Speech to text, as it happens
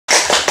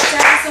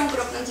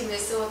ជំ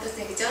រាបសួរទស្ស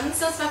និកជន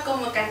សូមស្វាគម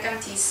ន៍មកកាន់កម្ម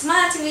វិធី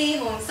Smart TV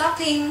Home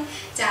Shopping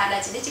ចាដែ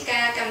លជានិច្ចកា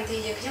រកម្មវិធី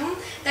យើងខ្ញុំ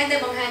តែ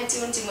បង្ហាញ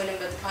ជូនជាមួយនឹង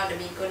ផលិតផលដែល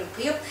មានគុណ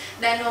ភាព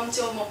ដែលនាំ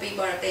ចូលមកពី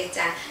បរទេស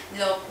ចា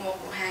លោកមក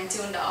បង្ហាញ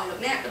ជូនដល់អស់លោក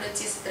អ្នកក៏ដូច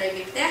ជាស្ត្រី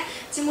មេផ្ទះ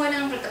ជាមួយនឹ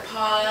ងផលិតផ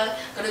ល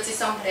ក៏ដូចជា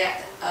សម្ភារៈ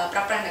ប្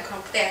រើប្រាស់នៅក្នុ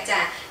ងផ្ទះចា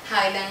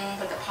ហើយនឹង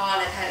ផលិតផល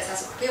ដែលថែរក្សា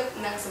សុខភាព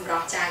និងសម្រ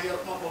ស់ចាយក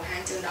មកបង្ហា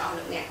ញជូនដល់អស់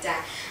លោកអ្នកចា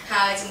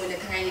ហើយជាមួយនៅ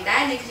ថ្ងៃនេះដែ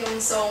រនេះខ្ញុំ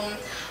សូម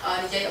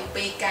និយាយអំ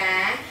ពីកា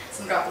រស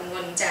ម្រស់ទម្ង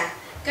ន់ចា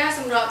ការស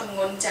ម្រស់ទម្ង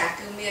ន់ចា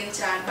គឺមាន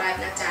ច្រើនបែប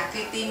ណាស់ចា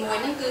គឺទី1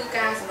ហ្នឹងគឺ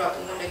ការសម្រស់ទ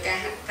ម្ងន់ដោយការ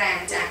ហាត់ប្រាណ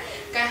ចា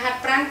ការហាត់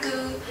ប្រាណគឺ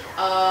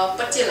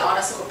ពិតជាល្អដ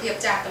ល់សុខភាព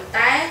ចាប៉ុន្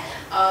តែ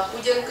ពួ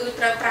កយើងគឺ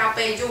ត្រូវប្រើ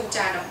ពេលយូរ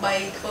ចាដើម្បី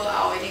ធ្វើ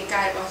ឲ្យរាង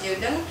កាយរបស់យើង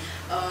ហ្នឹង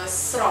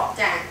ស្រក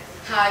ចា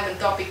ហើយបន្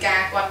ទាប់ពីការ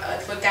គាត់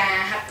ធ្វើការ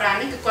ហាត់ប្រាណ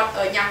នេះគឺគាត់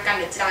ញ៉ាំកាន់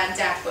តែច្រើន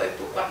ចាធ្វើឲ្យ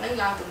ពួកគាត់ហ្នឹង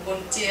ឡើងទម្ង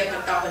ន់ជាប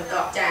ន្ត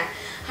ចា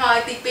ហើយ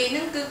ទី2ហ្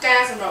នឹងគឺការ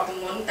សម្រស់ទ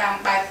ម្ងន់តាម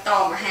បែបត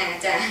មអាហារ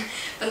ចា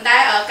ប៉ុន្តែ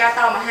ការ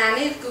តមអាហារ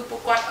នេះគឺពួ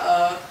កគាត់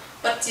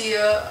ពិតជា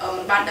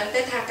មិនបានដឹង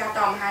ទេថាការត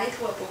មអាហារនេះ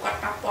ធ្វើឲ្យពួកគាត់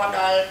ប៉ះពាល់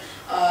ដល់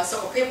សុ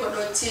ខភាពក៏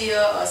ដូចជា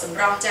សម្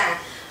រស់ចា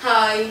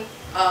ហើយ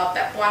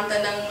ពាក់ព័ន្ធទៅ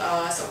នឹង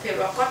សុខភាព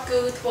របស់គាត់គឺ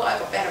ធ្វើឲ្យ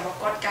កាពះរបស់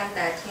គាត់កាន់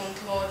តែធ្ងន់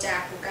ធ្ងរចា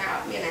ព្រោះការអ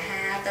ត់មានអា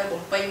ហារទៅ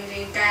បំពេញ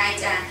រាងកាយ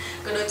ចា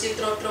ក៏ដូចជា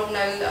ទ្រទ្រង់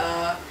នៅ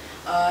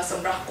ស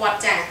ម្រស់គាត់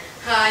ចា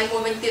ហើយមួ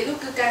យវិញទៀតនោះ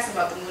គឺការសម្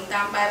រស់ទម្ងន់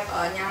តាមបែប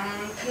ញ៉ាំ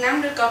ថ្នាំ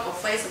ឬក៏កា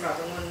ហ្វេសម្រស់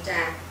ទម្ងន់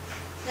ចា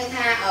ហើយ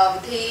ថា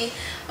វិធី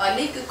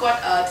នេះគឺគាត់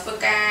ធ្វើ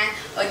ការ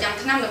ញ៉ាំ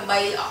ថ្នាំដើម្បី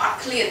អត់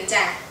ឃ្លាន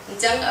ចាអ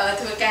ញ្ចឹង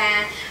ធ្វើការ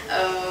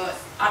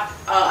អ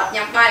ត់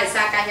ញ៉ាំបាយដោយ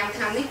សារការញ៉ាំ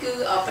ថ្នាំនេះគឺ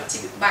ពិតជា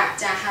ពិបាក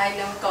ចាហើយ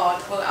នឹងក៏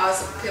ធ្វើឲ្យ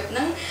សុខភាព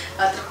នឹង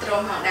ទ្រុឌទ្រោ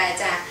មផងដែរ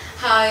ចា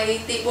ហើយ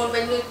ទី4វិ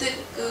ញមួយទៀត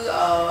គឺ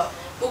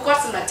ពួកគា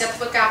ត់សម្រាប់ចិត្ត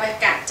ធ្វើការវេះ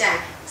កាត់ចា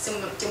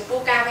ចំពោះ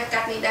ការវេះកា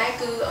ត់នេះដែរ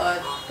គឺ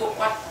ពួក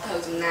គាត់ត្រូវ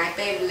ចំណាយ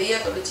ពេលវេលា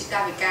ក៏ដូចជាកា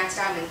យវិការច្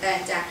រើនមែនតើ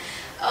ចា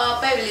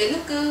ពេលវេលា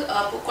នោះគឺ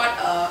ពួកគាត់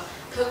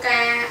ធ្វើកា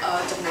រ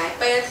ចំណាយ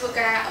ពេលធ្វើ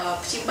ការ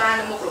ព្យាបាល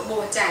នៅមុខរបួ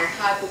សចា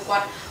ហើយពួកគា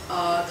ត់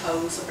ត្រូវ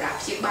សម្រាប់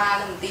ព្យាបាល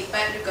នៅមន្ទីរ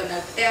ពេទ្យឬក៏នៅ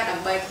ផ្ទះដើ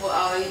ម្បីធ្វើ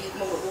ឲ្យ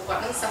មុខរបួសគា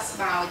ត់នឹងសះស្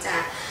បើយចា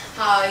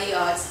ហើយ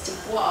ចំ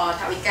ពោះ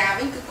ថវិកា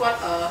វិញគឺគាត់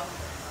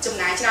ចំ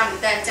ណាយច្រើនមែន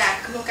តើចា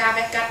ក្នុងការ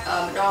វេះកាត់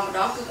ម្ដ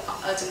ងគឺ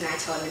ចំណាយ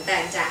ច្រើនមែនតើ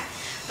ចា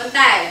ប៉ុន្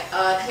តែ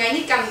ថ្ងៃ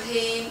នេះកម្មវិ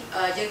ធី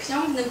យើងខ្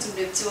ញុំនឹងជម្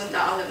រាបជូនដ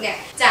ល់អស់លោកអ្នក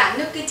ចា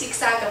នេះគឺជាខ្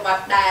សែក្រវ៉ា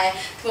ត់ដែល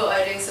ធ្វើឲ្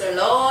យរាងស្រ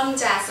ឡូន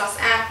ចាស្រស់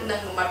ស្អាតនិង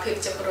បំបត្តិភាព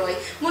ចុករយ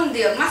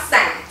Mondial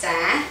Massage ចា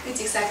គឺ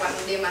ជាខ្សែក្រវ៉ាត់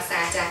Mondial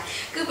Massage ចា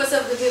គឺប្រសិ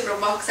ទ្ធភាពរ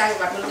បស់ខ្សែក្រ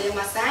វ៉ាត់ Mondial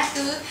Massage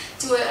គឺ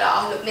ជួយដល់អ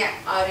ស់លោកអ្នក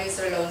ឲ្យរាង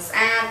ស្រឡូនស្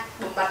អាត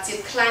បំបត្តិជា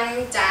តិខ្លាញ់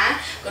ចា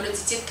ក៏ដូច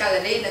ជាជាតិកាឡូ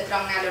រីនៅត្រ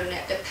ង់ណាលោកអ្ន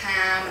កគិតថា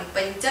មិន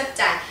ពេញចិត្ត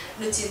ចា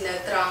ដូចជានៅ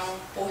ត្រង់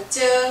ពោះ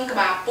ជើងក្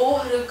បាលពោះ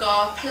ឬក៏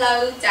ផ្លូ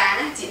វចា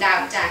ជាដើ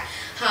មចា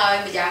ហើយ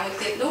ម្យ៉ាងមួយ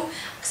ទៀតនោះ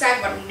ខ្សែក្រ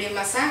វ៉ាត់ Mondial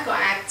Massage ក៏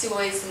អាចជួ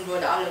យសម្រួល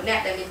ដល់លោកអ្នក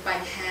ដែលមានប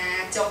ញ្ហា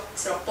ចុក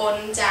ស្រព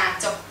ន់ចា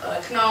ចុក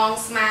ខ្នង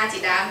ស្មាជា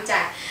ដើមចា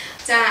ឥ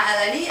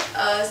ឡូវនេះ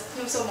ខ្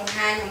ញុំសូមបង្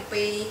ហាញអំ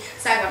ពី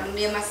ខ្សែក្រវ៉ាត់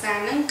Mondial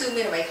Massage ហ្នឹងគឺ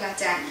មានអ្វីខ្លះ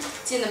ចា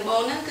ជាដំបូ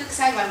ងហ្នឹងគឺខ្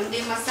សែក្រវ៉ាត់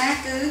Mondial Massage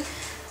គឺ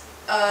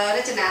រ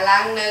ចនាឡើ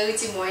ងនៅ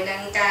ជាមួយនឹ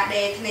ងការ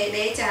ដេរធ្នេរ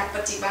ដេរចាពិ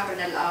តជាបានប្រ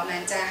ណិតល្អមែ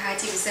នចាហើយ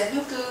ជាពិសេស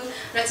នោះគឺ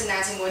រចនា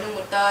ជាមួយនឹង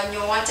ម៉ូទ័រ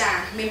ញ័រចា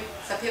មាន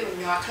សភាពរ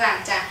ញ័រខ្លាំង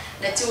ចា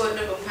ដែលជួយ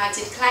លុបបំផាត់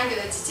ជាតិខ្លាញ់ក៏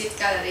ដូចជាជាតិ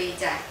កាឡូរី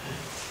ចា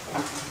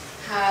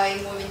ហើយ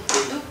មួយវិញទៀ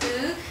តនោះគឺ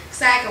ខ្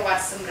សែក្រវ៉ា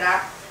ត់សម្រា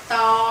ប់ត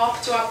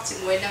ភ្ជាប់ជា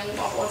មួយនឹង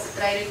បងប្អូនស្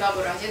ត្រីឬក៏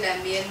បុរសយើងដែល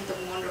មានទ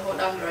ម្ងន់រហូត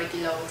ដល់100គី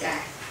ឡូចា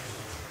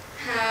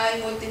ហើយ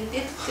មួយ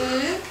ទៀតគឺ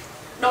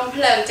ដុំ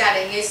ភ្លើងចា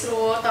ដែលងាយស្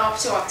រួលត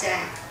ភ្ជាប់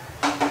ចា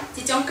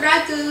ជាចុងក្រោយ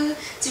គឺ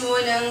ជាមួ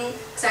យនឹង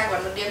ខ្សែក្រវ៉ា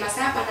ត់ Mondial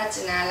Massage បានរច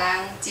នាឡើង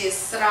ជា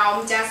ស្រោម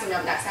ចាសម្រា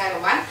ប់ដាក់ខ្សែក្រ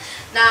វ៉ាត់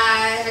ដែ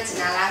លរច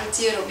នាឡើង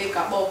ជារបៀប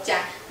កាបូបចា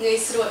ងាយ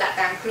ស្រួលដាក់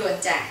តាមខ្លួន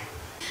ចាឥ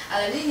ឡូ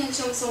វនេះខ្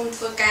ញុំសូម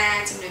ធ្វើការ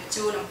ជម្រាប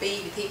ជូនអំពី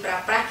វិធីប្រើ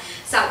ប្រាស់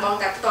សាកល្បង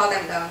តែផ្ទាល់តែ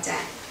ម្ដងចា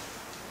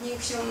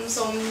ខ្ញុំ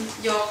សូម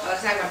យក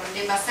ខ្សែក្រវ៉ាត់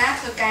Mondial Massage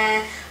ធ្វើការ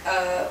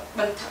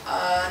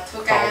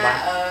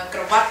ក្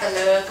រវ៉ាត់ទៅ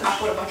លើក្បាល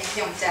ពោះរបស់អ្នកខ្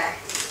ញុំចា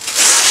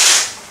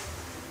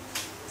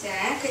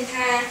ឃើញ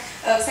ថា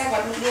ខ្សែក្រវ៉ា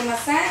ត់ Mondial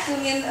Massage គឺ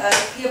មាន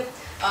ភាព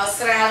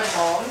ស្រាលល្ម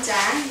ម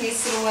ចាងាយ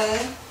ស្រួល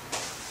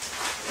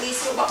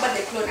បបិទ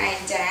ដោយខ្លួនឯង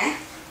ចា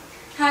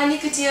ហើយនេះ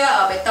គឺជា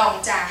បេតុង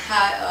ចា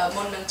ហើយ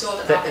មុននឹងចូល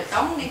ទៅដល់បេ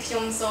តុងនេះខ្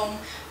ញុំសូម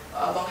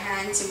បង្ហា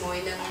ញជាមួយ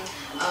នឹង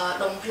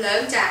ដុំភ្លើង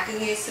ចាគឺ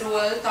ងាយស្រួ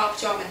លតភ្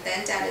ជាប់មែនតើ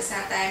ចាដោយសា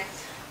រតែ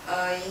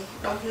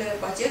ដុំភ្លើងរ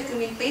បស់យើងគឺ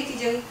មាន2គឺ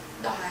យើង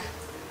ដោះហើយ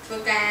ធ្វើ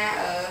ការ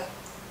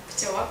ភ្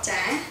ជាប់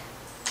ចា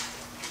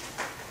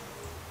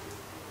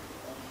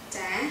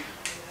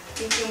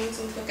ខ្ញុំ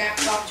សូមធ្វើការ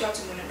ផ្ដោតជាប់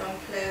ជាមួយនឹងដុំ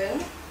ភ្លើង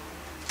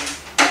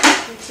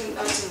ខ្ញុំដ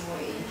ល់ជាមួ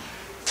យ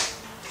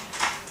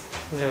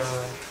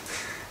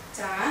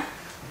ចា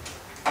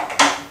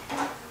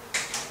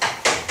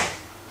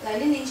ឡើយ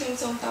នេះខ្ញុំ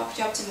សូមតភ្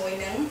ជាប់ជាមួយ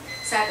នឹង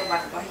ខ្សែក្រវ៉ា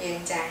ត់របស់យើង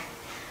ចា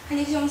ហើយ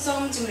នេះខ្ញុំសូ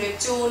មជម្រាប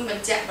ជូនប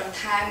ញ្ជាក់បន្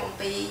ថែមអំ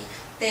ពី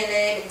តេ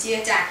ឡេបញ្ជា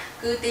ចា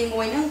គឺទី1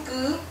ហ្នឹង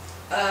គឺ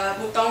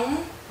ប៊ូតុង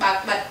បើក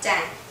បិទចា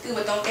គឺ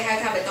បេតុងគេហៅ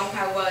ថាបេតុង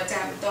power ចា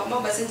បន្ទាប់មក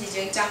បើសិនជា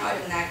យើងចង់ឲ្យ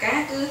ដំណើរការ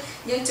គឺ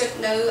យើងចុច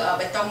នៅ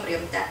បេតុងម្រា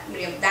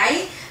មដៃ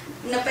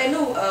នៅពេល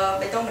នោះ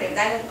បេតុងម្រាម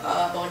ដៃនឹង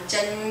បញ្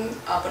ចេញ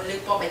ពន្លឺ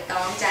ពណ៌បេតុ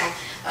ងចាឲ្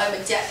យប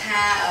ញ្ជាក់ថា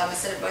ម៉ា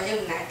ស៊ីនរបស់យើង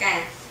ដំណើរការ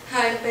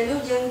ហើយនៅពេលនោះ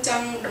យើងច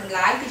ង់ដំ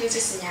ឡើងគឺយើង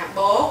ជាសញ្ញា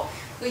បូក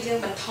គឺយើង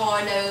បន្ថយ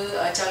នៅ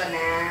ចល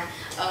នា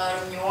រ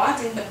ញ័រ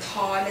យើងបន្ថ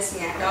យនៅស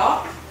ញ្ញាដក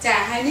ចា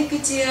ហើយនេះគឺ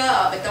ជា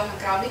បេតុងខាង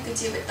ក្រោមនេះគឺ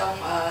ជាបេតុង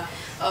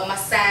ម៉ា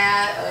សា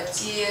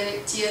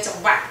ជាច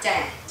ង្វាក់ចា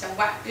ចង្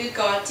វាក់ឬ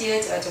ក៏ជា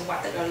ចង្វា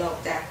ក់ទឹករលក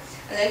ចាឥ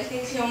ឡូវ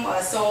ខ្ញុំ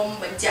សូម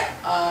បញ្ជាក់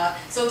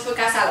សូមធ្វើ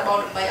ការសាកល្បង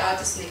ដើម្បីឲ្យ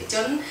ទស្សនិកជ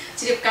ន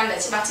ជ្រាបកាន់តែ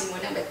ច្បាស់ជាមួយ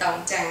នឹងបេតុង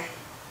ចា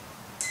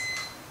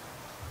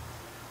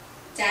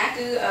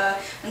គឺ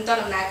បន្ត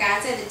ដំណើរការ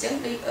ទេអញ្ចឹង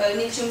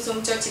នេះខ្ញុំសូម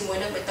ចុចជាមួយ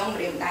នឹងបេតុង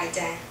ម្រាមដៃ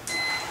ចា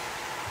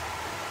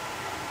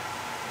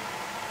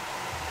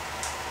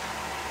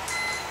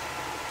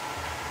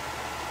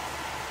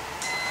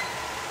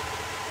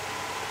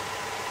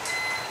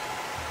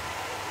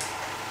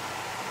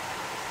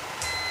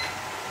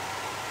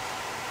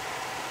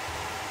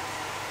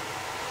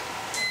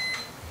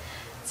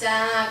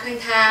ឃើញ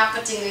ថាពិ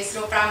តជាងាយស្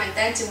រួលប្រើមែន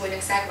តើជាមួយនឹ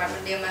ងខ្សែក្បាច់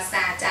Mondial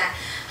Massage ចា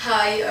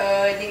ហើយ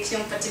នេះខ្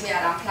ញុំពិតជាមាន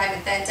អារម្មណ៍ប្លែកមែ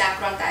នតើចា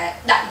គ្រាន់តែ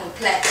ដាក់មួយ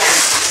ផ្លែចា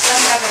ត្រឹម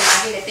តែប្រហែល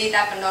វិនាទី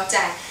តែប៉ុណ្ណោះ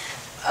ចា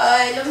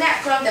លោកអ្នក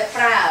គ្រាន់តែ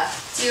ប្រើ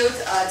ជាវ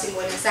ជា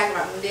មួយនឹងខ្សែក្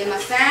បាច់ Mondial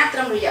Massage ត្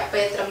រឹមរយៈ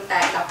ពេលត្រឹមតែ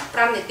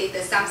15នាទី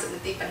ទៅ30នា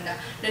ទីប៉ុណ្ណោះ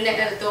លោកអ្នក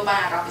ដែលទទួលបាន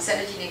អារម្មណ៍ពិសេស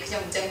ដូចជានេះខ្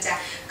ញុំអញ្ចឹងចា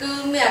គឺ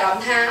មានអារម្ម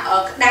ណ៍ថា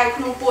ក្តៅ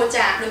ក្នុងពោះ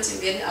ចាដូចជា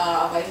មាន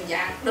អ្វីម្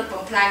យ៉ាងដុត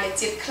បំផ្លាញនៃ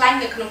ជាតិខ្លាញ់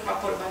នៅក្នុងពោះ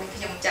របស់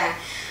ខ្ញុំចា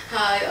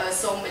ហើយ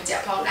សូមបញ្ជា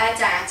ក់ផងដែរ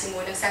ចាជាមួ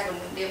យនឹងខ្សែក្បាច់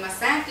Mondial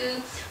Massage គឺ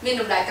មាន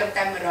តម្លៃត្រឹម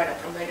តែ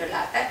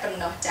$118តែប៉ុណ្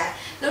ណោះចា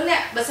លោកអ្ន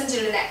កបើសិនជា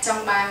លោកអ្នកច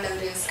ង់បាននៅ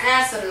រាងស្អា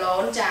តសាឡូ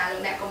នចាលោ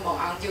កអ្នកកុំបង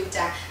អង្គយូរ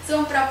ចាសូ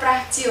មប្រើប្រា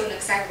ស់ជាវនឹង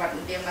ខ្សែក្បាច់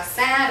Mondial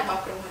Massage រប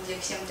ស់ក្រុមហ៊ុនយើង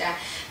ខ្ញុំចា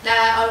ដែ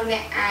លឲ្យលោកអ្ន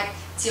កអាច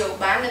ជាវ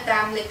បាននៅតា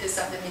មលេខទូរ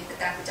ស័ព្ទដែលមានទៅ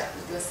តាមកញ្ចក់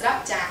ទូរស័ព្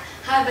ទចា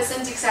ហើយបើសិន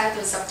ជាខ្សែ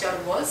ទូរស័ព្ទចរ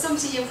វល់សូម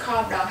ព្យាយាមខល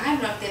ម្ដងហើយ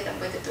ម្ដងទៀតដើ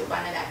ម្បីទទួលបា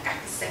ននូវឱកាស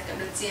ពិសេសក៏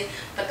ដូចជា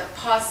ផលិត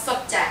ផលសុ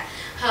ទ្ធចា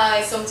ហើយ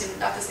សូមជម្រា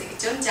បដល់ទស្សនិក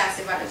ជនចា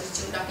សេវាដឹកជញ្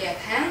ជូនដល់គេអា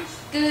ខាង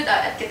គឺដោយ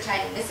ឥតគិតថ្លៃ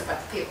និងសុវត្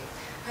ថិភាព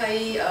ហើយ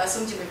សូ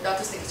មជម្រាបដល់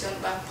ទស្សនិកជន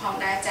បានផង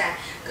ដែរចា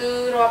គឺ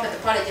រាល់ផលិត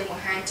ផលដែលយើងប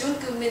ង្ហាញជូន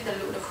គឺមានតែ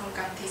លក់នៅក្នុងក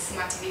ម្មវិធី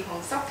Smart TV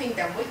Home Shopping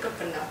តែមួយគត់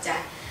ប៉ុណ្ណោះចាឥ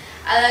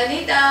ឡូវ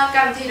នេះដល់ក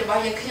ម្មវិធីរប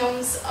ស់យើងខ្ញុំ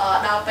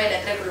ដល់ពេលដែ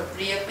លត្រូវគោរព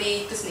លាពី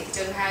ទស្សនិកជ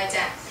នហើយ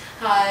ចា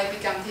ហើយពី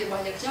កម្មវិធីរប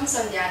ស់យើងខ្ញុំស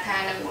ន្យាថា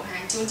នឹងបង្ហា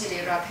ញជូនជារៀ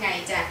ងរាល់ថ្ងៃ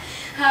ចា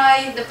ហើយ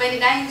ដល់ពេល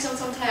នេះដែរខ្ញុំ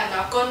សូមថ្លែងអំណ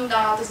រគុណដ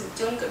ល់ទស្សនិក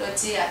ជនក៏ដូច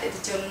ជាអតិ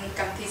ថិជន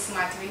កម្មវិធី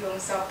Smart TV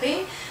Home Shopping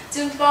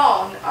ជូនពរ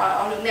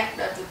អស់លោកអ្នក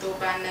ដែលទទួល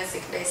បាននូវសេ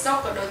ចក្តីសុខ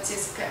ក៏ដូចជា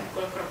សុភមង្គ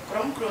លគ្រប់ក្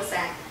រុមគ្រួ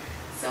សារ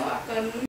សូមអរគុណ